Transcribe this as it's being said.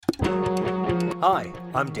Hi,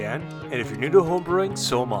 I'm Dan, and if you're new to homebrewing,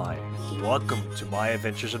 so am I. Welcome to my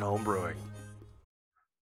adventures in homebrewing.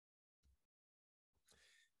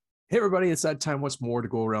 Hey everybody, it's that time once more to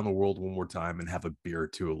go around the world one more time and have a beer or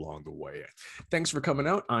two along the way. Thanks for coming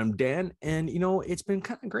out. I'm Dan, and it's been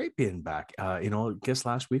kind of great being back. I guess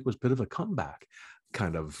last week was a bit of a comeback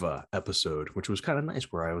kind of episode, which was kind of nice,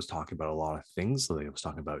 where I was talking about a lot of things. Like I was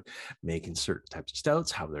talking about making certain types of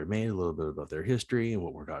stouts, how they're made, a little bit about their history and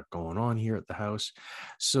what we got going on here at the house.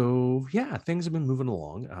 So yeah, things have been moving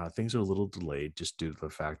along. Things are a little delayed just due to the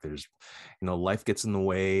fact there's life gets in the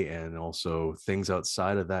way, and also things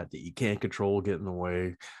outside of that you can't control get in the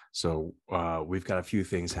way. So we've got a few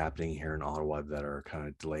things happening here in Ottawa that are kind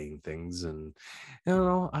of delaying things, and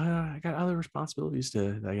I got other responsibilities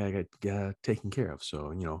that I got taken care of.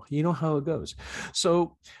 So you know how it goes.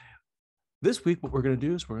 So this week, what we're going to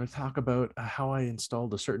do is we're going to talk about how I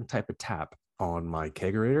installed a certain type of tap on my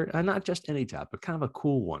kegerator, and not just any tap, but kind of a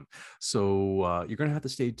cool one. So you're going to have to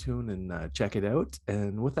stay tuned and check it out.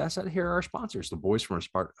 And with that said, here are our sponsors, the boys from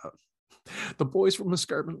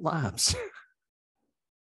Escarpment Labs.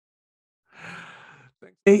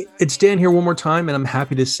 Hey, it's Dan here one more time, and I'm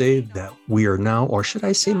happy to say that we are now, or should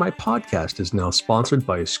I say my podcast is now sponsored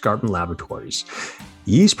by Escarpment Laboratories.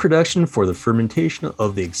 Yeast production for the fermentation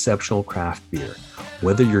of the exceptional craft beer.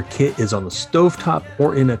 Whether your kit is on the stovetop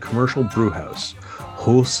or in a commercial brew house,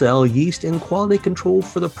 wholesale yeast and quality control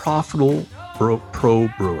for the profitable pro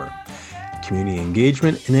brewer. Community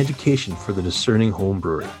engagement and education for the discerning home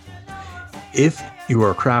brewer. If you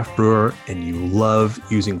are a craft brewer and you love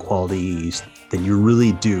using quality yeast, then you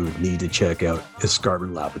really do need to check out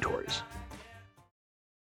Escarpment Laboratories.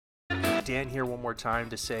 Dan here one more time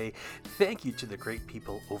to say thank you to the great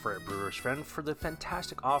people over at Brewer's Friend for the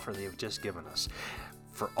fantastic offer they have just given us.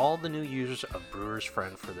 For all the new users of Brewer's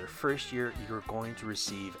Friend, for their first year, you're going to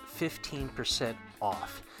receive 15%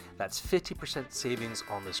 off. That's 50% savings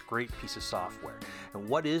on this great piece of software. And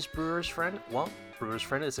what is Brewer's Friend? Well, Brewer's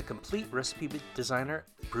Friend is a complete recipe designer,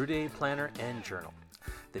 brew day planner, and journal.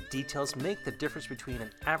 The details make the difference between an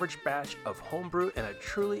average batch of homebrew and a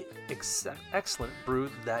truly excellent brew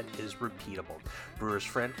that is repeatable. Brewer's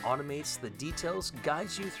Friend automates the details,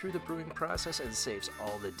 guides you through the brewing process, and saves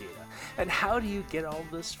all the data. And how do you get all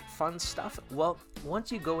this fun stuff? Well,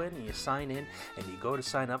 once you go in and you sign in and you go to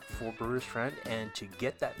sign up for Brewer's Friend, and to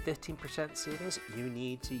get that 15% savings, you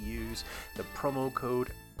need to use the promo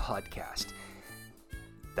code podcast.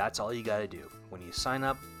 That's all you got to do. When you sign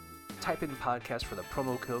up, type in podcast for the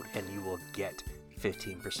promo code and you will get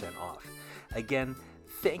 15% off. Again,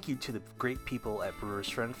 thank you to the great people at Brewer's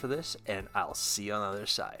Friend for this, and I'll see you on the other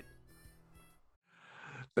side.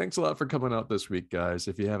 Thanks a lot for coming out this week, guys.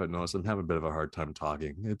 If you haven't noticed, I'm having a bit of a hard time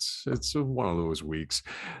talking. It's one of those weeks.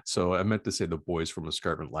 So I meant to say the boys from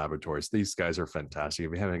Escarpment Laboratories. These guys are fantastic.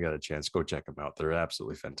 If you haven't got a chance, go check them out. They're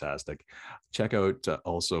absolutely fantastic. Check out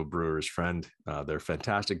also Brewer's Friend. They're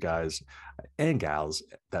fantastic guys and gals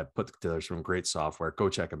that put together some great software. Go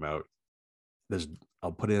check them out.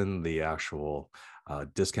 I'll put in the actual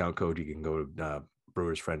discount code. You can go to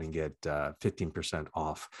Brewer's Friend and get 15%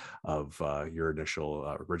 off of your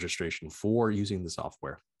initial registration for using the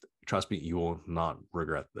software. Trust me, you will not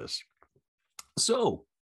regret this. So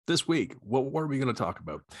this week, what are we going to talk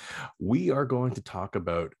about? We are going to talk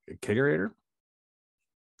about a kegerator,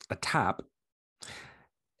 a tap,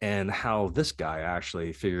 and how this guy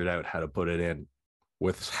actually figured out how to put it in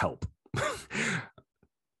with help.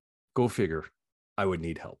 Go figure. I would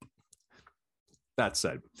need help. That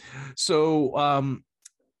said, so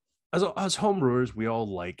as homebrewers, we all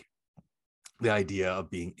like the idea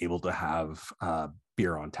of being able to have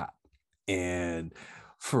beer on tap. And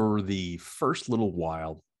for the first little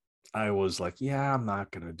while, I was like, yeah, I'm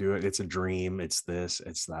not going to do it. It's a dream. It's this,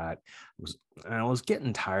 it's that. And I was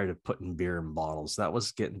getting tired of putting beer in bottles. That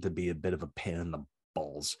was getting to be a bit of a pain in the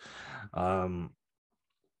balls.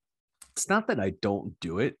 It's not that I don't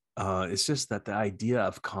do it. It's just that the idea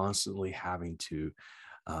of constantly having to,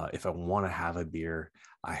 if I want to have a beer,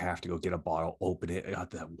 I have to go get a bottle, open it, I have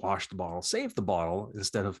to wash the bottle, save the bottle,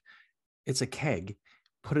 instead of it's a keg,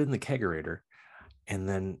 put it in the kegerator, and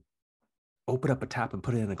then open up a tap and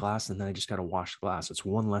put it in a glass, and then I just got to wash the glass. It's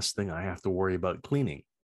one less thing I have to worry about cleaning.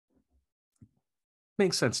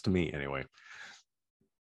 Makes sense to me anyway.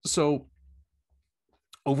 So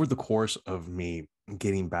over the course of me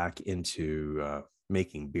getting back into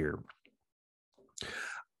making beer,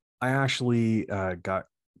 I actually got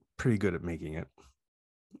pretty good at making it,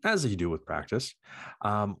 as you do with practice.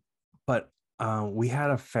 But we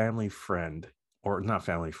had a family friend, or not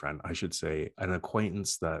family friend, I should say, an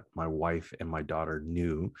acquaintance that my wife and my daughter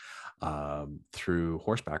knew through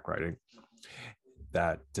horseback riding.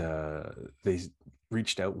 that they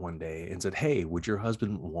reached out one day and said, "Hey, would your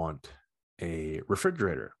husband want a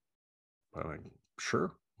refrigerator?" I'm like,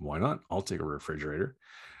 "Sure, why not? I'll take a refrigerator."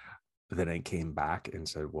 But then I came back and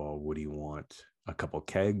said, "Well, would he want a couple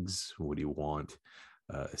kegs? Would he want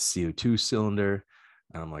a CO2 cylinder?"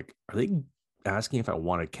 And I'm like, "Are they asking if I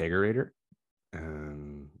want a kegerator?"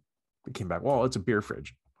 And it came back, "Well, it's a beer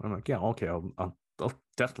fridge." I'm like, "Yeah, okay, I'll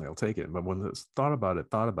definitely, I'll take it." But when I thought about it,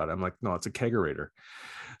 I'm like, "No, it's a kegerator."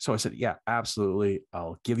 So I said, "Yeah, absolutely,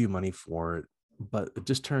 I'll give you money for it." But it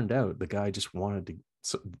just turned out the guy just wanted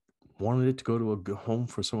it to go to a good home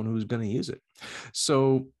for someone who's going to use it.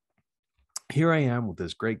 So here I am with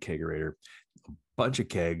this great kegerator, a bunch of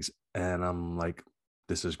kegs, and I'm like,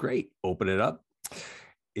 "This is great." Open it up.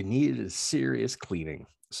 It needed a serious cleaning.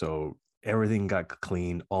 So everything got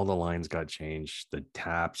cleaned, all the lines got changed, the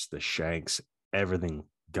taps, the shanks, everything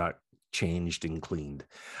got changed and cleaned.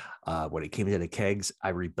 When it came to the kegs, I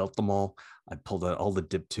rebuilt them all. I pulled out all the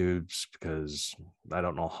dip tubes because I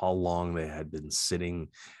don't know how long they had been sitting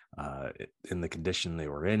uh, in the condition they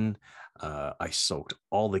were in. I soaked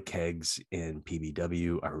all the kegs in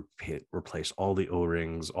PBW. I replaced all the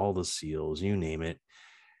O-rings, all the seals, you name it.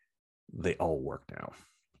 They all work now.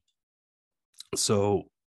 So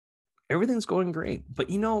everything's going great. But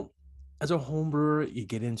as a home brewer, you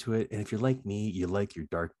get into it. And if you're like me, you like your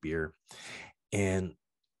dark beer. And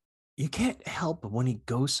you can't help but when you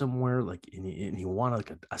go somewhere like and you want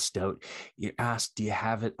like a stout, you ask, "Do you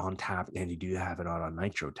have it on tap?" And you do have it on a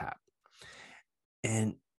nitro tap.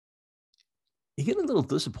 And you get a little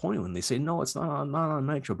disappointed when they say, "No, it's not on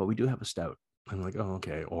nitro, but we do have a stout." I'm like, "Oh,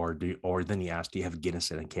 okay." Or then you ask, "Do you have Guinness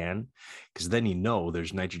in a can?" Because then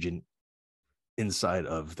there's nitrogen inside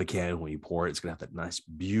of the can. When you pour it, it's going to have that nice,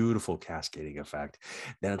 beautiful cascading effect.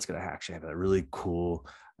 Then it's going to actually have a really cool,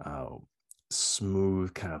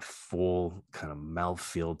 smooth, kind of full, kind of mouth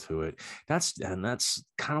feel to it. That's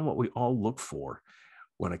kind of what we all look for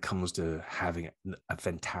when it comes to having a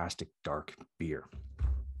fantastic dark beer.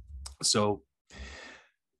 So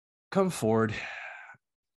come forward.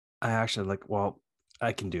 I actually like, well,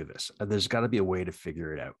 I can do this. There's got to be a way to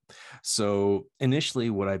figure it out. So initially,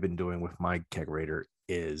 what I've been doing with my kegerator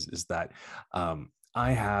is that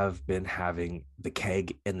I have been having the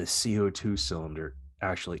keg and the CO2 cylinder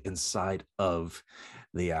actually inside of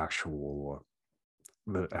the actual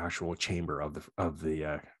chamber of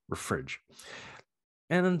the fridge,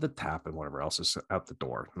 and then the tap and whatever else is out the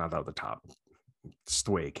door, not out the top. It's the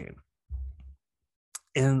way it came,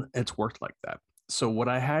 and it's worked like that. So what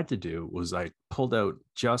I had to do was I pulled out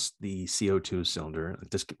just the CO2 cylinder.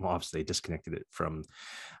 Obviously, disconnected it from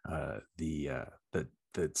the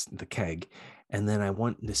keg, and then I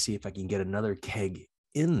wanted to see if I can get another keg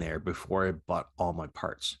in there before I bought all my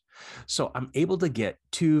parts. So I'm able to get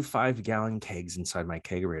 2 5-gallon kegs inside my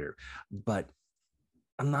kegerator, but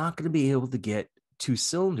I'm not going to be able to get 2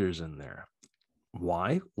 cylinders in there.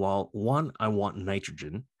 Why? Well, one, I want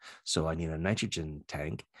nitrogen, so I need a nitrogen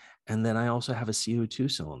tank, and then I also have a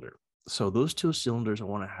CO2 cylinder. So those 2 cylinders I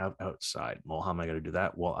want to have outside. Well, how am I going to do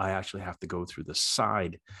that? Well, I actually have to go through the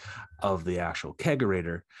side of the actual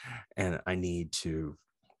kegerator, and I need to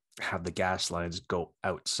have the gas lines go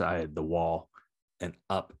outside the wall and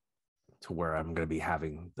up to where I'm going to be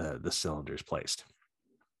having the cylinders placed.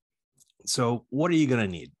 So what are you going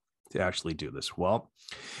to need to actually do this? Well,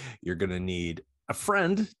 you're going to need a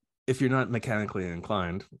friend if you're not mechanically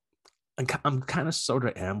inclined. I'm kind of sort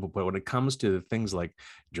of am, but when it comes to things like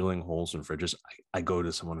drilling holes in fridges, I go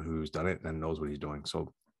to someone who's done it and knows what he's doing.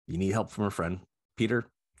 So you need help from a friend. Peter,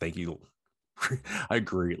 thank you. I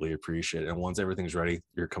greatly appreciate it. And once everything's ready,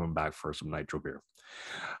 you're coming back for some nitro beer.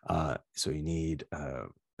 So you need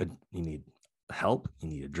help. You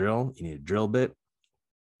need a drill. You need a drill bit.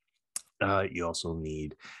 You also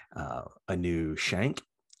need a new shank.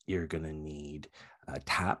 You're going to need a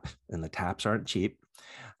tap, and the taps aren't cheap.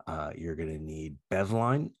 You're going to need bev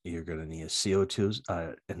line. You're going to need a CO2,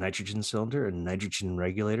 a nitrogen cylinder, a nitrogen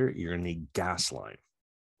regulator. You're going to need gas line.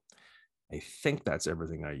 I think that's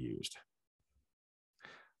everything I used.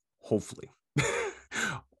 Hopefully.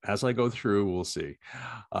 As I go through, we'll see.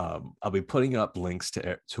 I'll be putting up links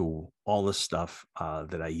to all the stuff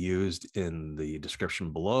that I used in the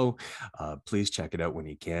description below. Please check it out when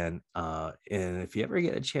you can. And if you ever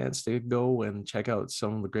get a chance to go and check out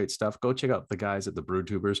some of the great stuff, go check out the guys at the Brew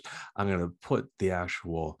Tubers. I'm going to put the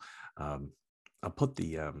actual, I'll put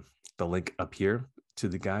the link up here to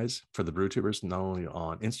the guys for the Brew Tubers, not only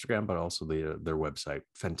on Instagram, but also their website.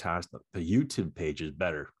 Fantastic. The YouTube page is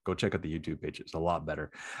better. Go check out the YouTube page. It's a lot better.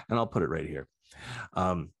 And I'll put it right here.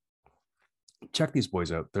 check these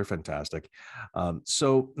boys out. They're fantastic.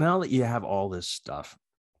 So now that you have all this stuff,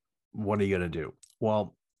 what are you going to do?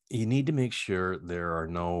 Well, you need to make sure there are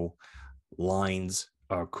no lines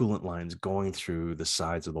coolant lines going through the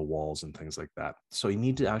sides of the walls and things like that. So you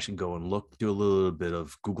need to actually go and look, do a little bit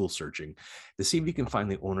of Google searching to see if you can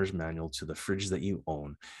find the owner's manual to the fridge that you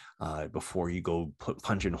own before you go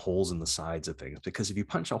punching holes in the sides of things. Because if you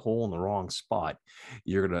punch a hole in the wrong spot,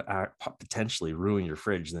 you're going to potentially ruin your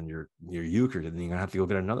fridge. Then you're euchred, and then you're going to have to go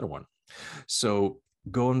get another one. So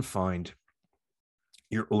go and find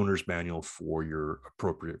your owner's manual for your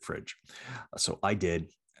appropriate fridge. So I did.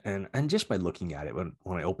 And just by looking at it, when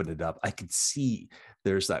I opened it up, I could see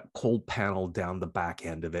there's that cold panel down the back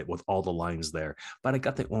end of it with all the lines there. But I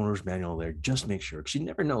got the owner's manual there, just make sure, because you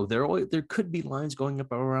never know. There could be lines going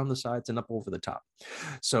up around the sides and up over the top.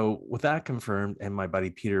 So with that confirmed, and my buddy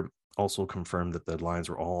Peter also confirmed that the lines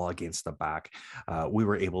were all against the back, we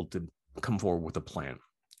were able to come forward with a plan.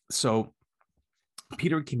 So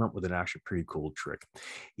Peter came up with an actually pretty cool trick.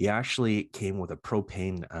 He actually came with a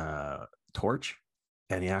propane torch,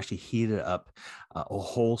 and he actually heated up a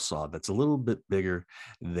hole saw that's a little bit bigger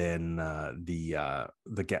than the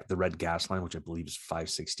red gas line, which I believe is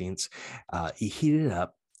 5/16. He heated it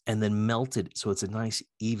up and then melted, so it's a nice,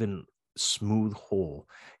 even, smooth hole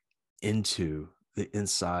into the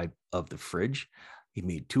inside of the fridge. He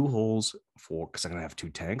made 2 holes because I'm gonna have 2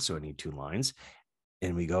 tanks, so I need 2 lines.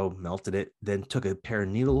 And we melted it, then took a pair of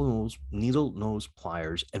needle nose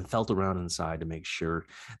pliers and felt around inside to make sure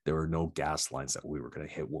there were no gas lines that we were going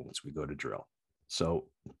to hit once we go to drill. So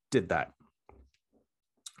did that.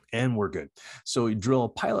 And we're good. So we drill a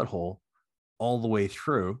pilot hole all the way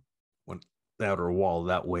through the outer wall.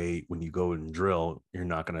 That way, when you go and drill, you're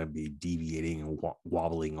not going to be deviating and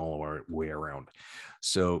wobbling all the way around.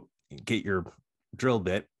 So get your drill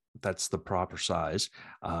bit. That's the proper size.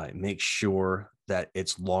 Make sure that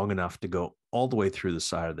it's long enough to go all the way through the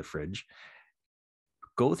side of the fridge.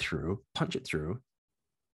 Go through, punch it through,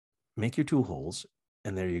 make your 2 holes,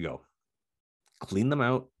 and there you go. Clean them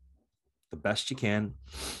out the best you can.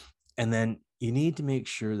 And then you need to make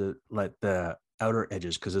sure that let the outer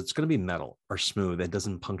edges, because it's going to be metal, are smooth. It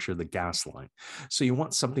doesn't puncture the gas line. So you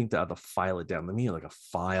want something to either file it down. Maybe like a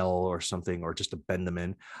file or something, or just to bend them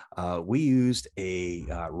in. We used a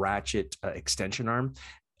ratchet extension arm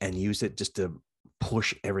and used it just to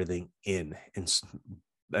push everything in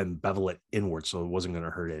and bevel it inward, so it wasn't going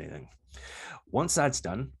to hurt anything. Once that's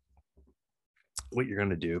done, what you're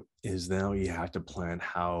going to do is now you have to plan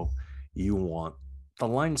how you want the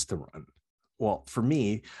lines to run. Well, for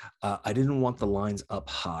me, I didn't want the lines up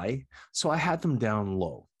high, so I had them down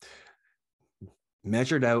low.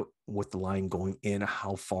 Measured out with the line going in,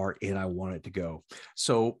 how far in I want it to go.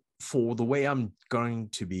 So for the way I'm going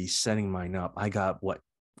to be setting mine up, I got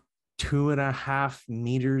 2.5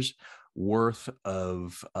 meters worth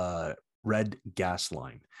of red gas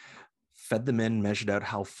line. Fed them in, measured out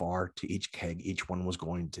how far to each keg each one was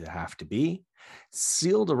going to have to be,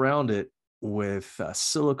 sealed around it with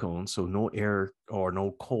silicone so no air or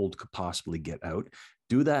no cold could possibly get out.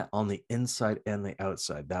 Do that on the inside and the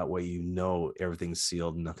outside. That way, everything's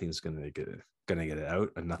sealed, nothing's going to get it out,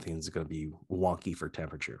 and nothing's going to be wonky for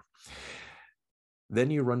temperature. Then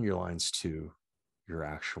you run your lines to your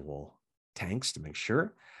actual tanks to make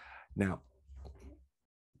sure. Now,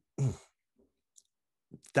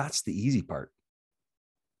 that's the easy part.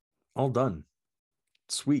 All done.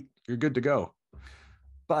 Sweet. You're good to go.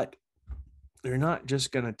 But you're not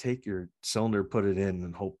just going to take your cylinder, put it in,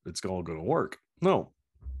 and hope it's all going to work. No.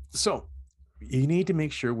 So you need to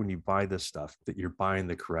make sure when you buy this stuff that you're buying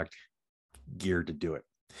the correct gear to do it.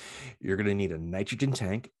 You're going to need a nitrogen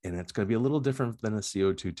tank, and it's going to be a little different than a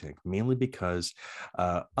CO2 tank, mainly because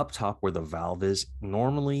up top where the valve is,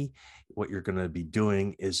 normally what you're going to be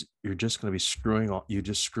doing is you're just going to be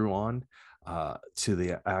screw on to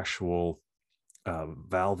the actual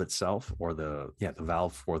valve itself, or the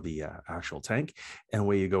valve for the actual tank, and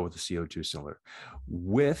away you go with the CO2 cylinder.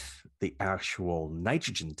 With the actual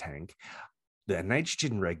nitrogen tank, the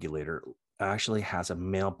nitrogen regulator actually has a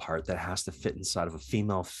male part that has to fit inside of a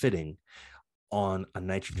female fitting on a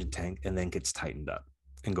nitrogen tank, and then gets tightened up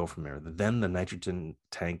and go from there. Then the nitrogen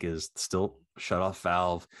tank is still shut off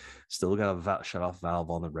valve, still got a shut off valve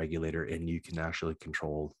on the regulator, and you can actually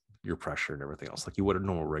control your pressure and everything else like you would a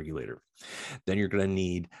normal regulator. Then you're going to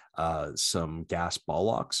need some gas ball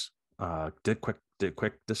locks,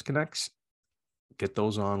 quick disconnects. Get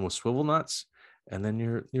those on with swivel nuts, and then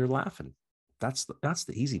you're laughing. That's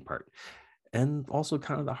the easy part, and also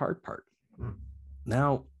kind of the hard part.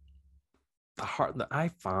 Now,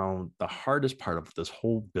 I found the hardest part of this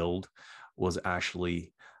whole build was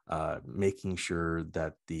actually making sure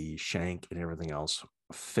that the shank and everything else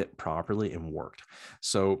fit properly and worked.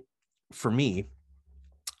 So for me,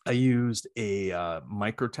 I used a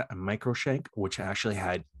micro shank, which actually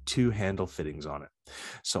had two handle fittings on it.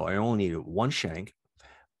 So I only needed one shank,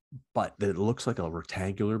 but it looks like a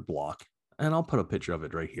rectangular block. And I'll put a picture of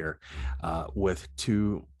it right here with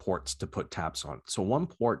two ports to put taps on. So one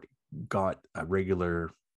port got a regular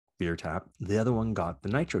beer tap, the other one got the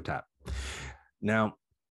nitro tap. Now,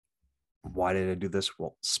 why did I do this?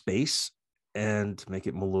 Well, space and to make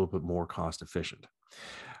it a little bit more cost efficient.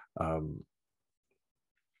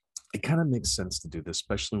 It kind of makes sense to do this,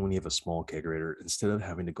 especially when you have a small kegerator. Instead of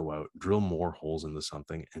having to go out, drill more holes into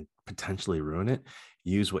something and potentially ruin it,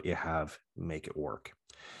 use what you have, make it work.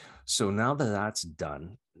 So now that that's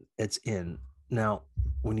done, it's in. Now,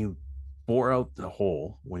 when you bore out the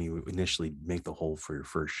hole, when you initially make the hole for your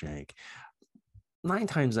first shank, 9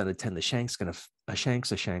 times out of 10, the shank's gonna a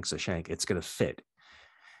shank's a shank's a shank. It's gonna fit.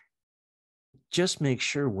 Just make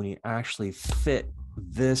sure when you actually fit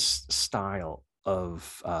this style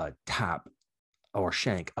of tap or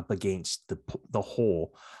shank up against the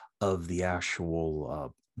hole of the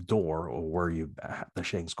actual door or where the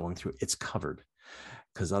shank's going through, it's covered,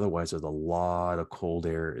 because otherwise there's a lot of cold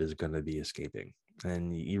air is going to be escaping,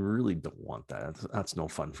 and you really don't want that. That's no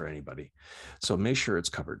fun for anybody. So make sure it's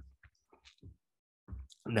covered.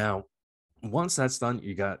 Now, once that's done,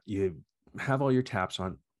 you have all your taps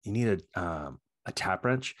on. You need a tap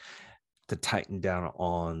wrench to tighten down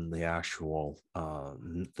on the actual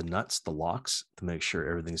the nuts, the locks, to make sure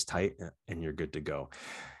everything's tight and you're good to go.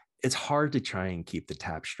 It's hard to try and keep the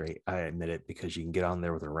tap straight, I admit it, because you can get on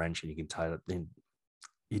there with a wrench and you can tie it up. And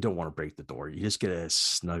you don't want to break the door. You just get it as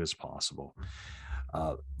snug as possible.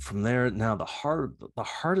 From there, now the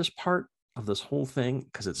hardest part of this whole thing,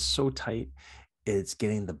 because it's so tight, it's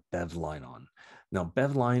getting the bev line on. Now,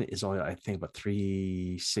 bev line is only, I think, about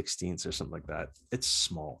 3/16 or something like that. It's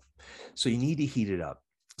small. So you need to heat it up.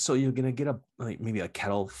 So you're going to get maybe a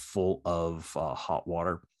kettle full of hot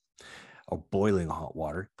water or boiling hot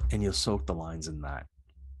water, and you'll soak the lines in that.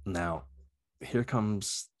 Now, here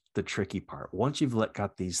comes the tricky part. Once you've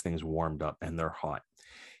got these things warmed up and they're hot,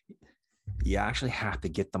 you actually have to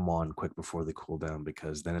get them on quick before they cool down,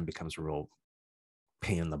 because then it becomes a real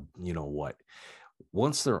pain in the what.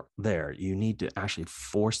 Once they're there, you need to actually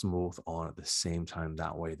force them both on at the same time.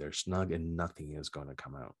 That way they're snug and nothing is going to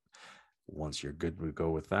come out. Once you're good to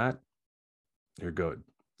go with that, you're good.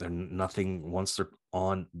 Once they're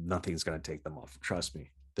on, nothing's going to take them off. Trust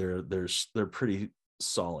me. They're pretty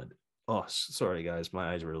solid. Oh, sorry guys,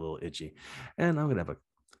 my eyes were a little itchy. And I'm going to have a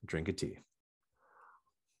drink of tea.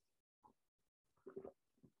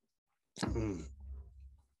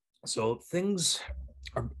 So things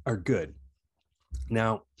are good.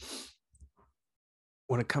 Now,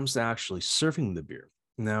 when it comes to actually serving the beer,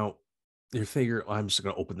 now you figure, I'm just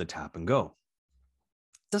going to open the tap and go.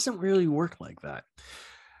 It doesn't really work like that.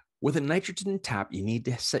 With a nitrogen tap, you need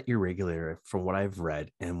to set your regulator, from what I've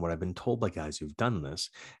read and what I've been told by guys who've done this,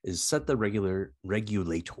 is set the regulator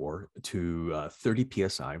to 30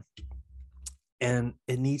 psi. And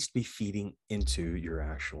it needs to be feeding into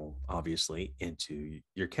your obviously, into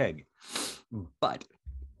your keg. But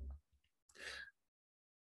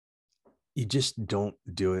you just don't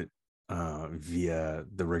do it via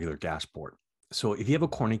the regular gas port. So if you have a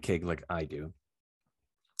corny keg like I do,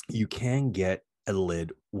 you can get a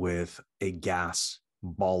lid with a gas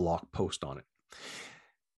ball lock post on it.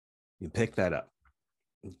 You pick that up,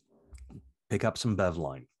 pick up some bev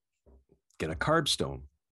line, get a carb stone,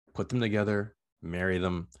 put them together, marry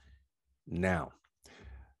them. Now,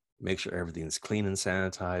 make sure everything's clean and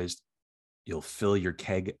sanitized. You'll fill your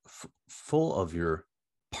keg full of your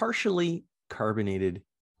partially carbonated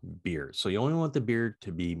beer. So you only want the beer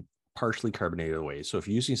to be partially carbonated away. So if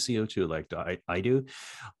you're using CO2 like I do,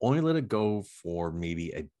 only let it go for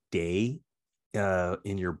maybe a day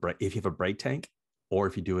in your if you have a bright tank, or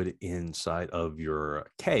if you do it inside of your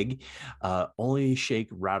keg, only shake,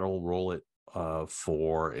 rattle, roll it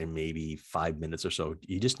for maybe 5 minutes or so.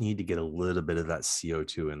 You just need to get a little bit of that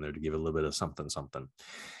CO2 in there to give a little bit of something.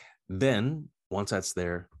 Then once that's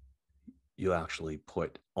there, you actually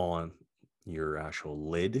put on your actual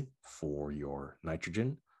lid for your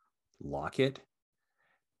nitrogen, lock it.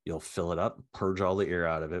 You'll fill it up, purge all the air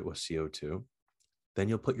out of it with CO2. Then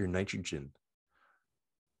you'll put your nitrogen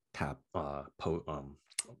tap,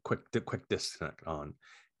 quick disconnect on,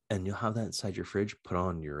 and you'll have that inside your fridge. Put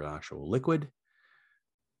on your actual liquid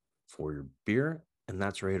for your beer, and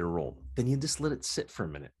that's ready to roll. Then you just let it sit for a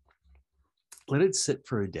minute. Let it sit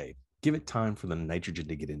for a day. Give it time for the nitrogen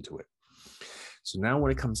to get into it. So now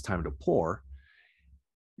when it comes time to pour,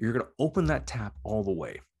 You're going to open that tap all the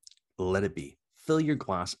way. Let it be. Fill your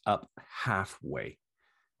glass up halfway,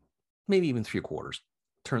 maybe even 3/4.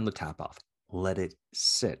 Turn the tap off. Let it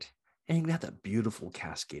sit. And you can have that beautiful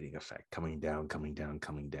cascading effect coming down, coming down,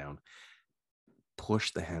 coming down.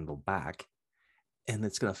 Push the handle back, and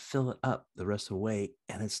it's going to fill it up the rest of the way,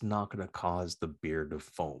 and it's not going to cause the beer to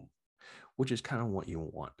foam, which is kind of what you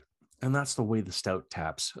want. And that's the way the stout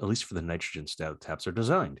taps, at least for the nitrogen stout taps, are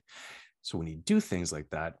designed. So when you do things like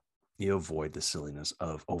that, you avoid the silliness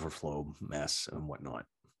of overflow, mess, and whatnot.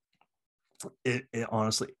 It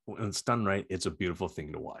honestly, when it's done right, it's a beautiful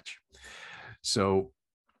thing to watch. So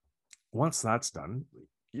once that's done,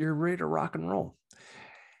 you're ready to rock and roll.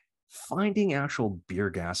 Finding actual beer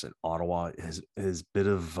gas in Ottawa is a bit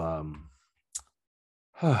of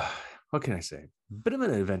what can I say? Bit of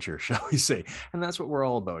an adventure, shall we say? And that's what we're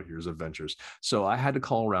all about here is adventures. So I had to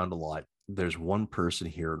call around a lot. There's one person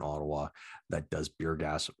here in Ottawa that does beer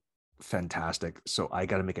gas fantastic. So I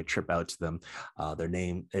got to make a trip out to them. Their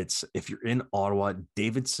name, it's if you're in Ottawa,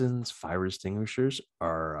 Davidson's Fire Extinguishers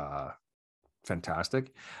are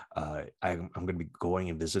fantastic. I'm going to be going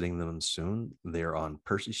and visiting them soon. They're on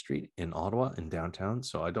Percy Street in Ottawa in downtown.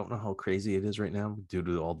 So I don't know how crazy it is right now due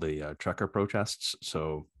to all the trucker protests.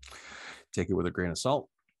 So take it with a grain of salt.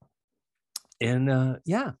 And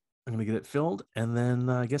yeah, I'm going to get it filled. And then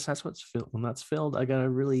I guess that's what's filled. When that's filled, I got to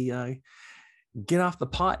really get off the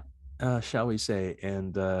pot, shall we say,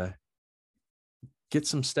 and get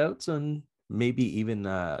some stouts and maybe even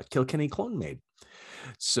Kilkenny clone made.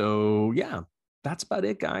 So yeah, that's about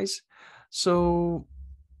it, guys. So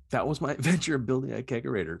that was my adventure of building a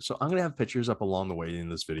kegerator. So I'm going to have pictures up along the way in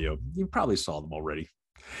this video. You probably saw them already.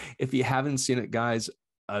 If you haven't seen it, guys,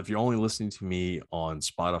 if you're only listening to me on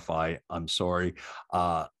Spotify, I'm sorry.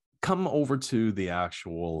 Come over to the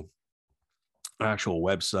actual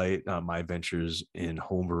website, my adventures in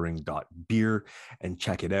homebrewing.beer, and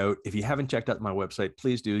check it out. If you haven't checked out my website,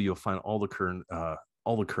 please do. You'll find all the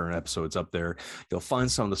current episodes up there. You'll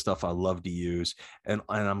find some of the stuff I love to use, and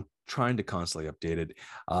I'm trying to constantly update it.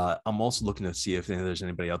 I'm also looking to see if there's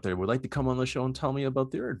anybody out there who would like to come on the show and tell me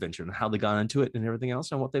about their adventure and how they got into it and everything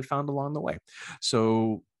else and what they found along the way.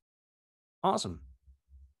 So awesome.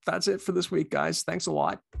 That's it for this week, guys. Thanks a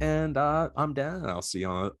lot. And I'm Dan, and I'll see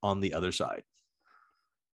you on the other side.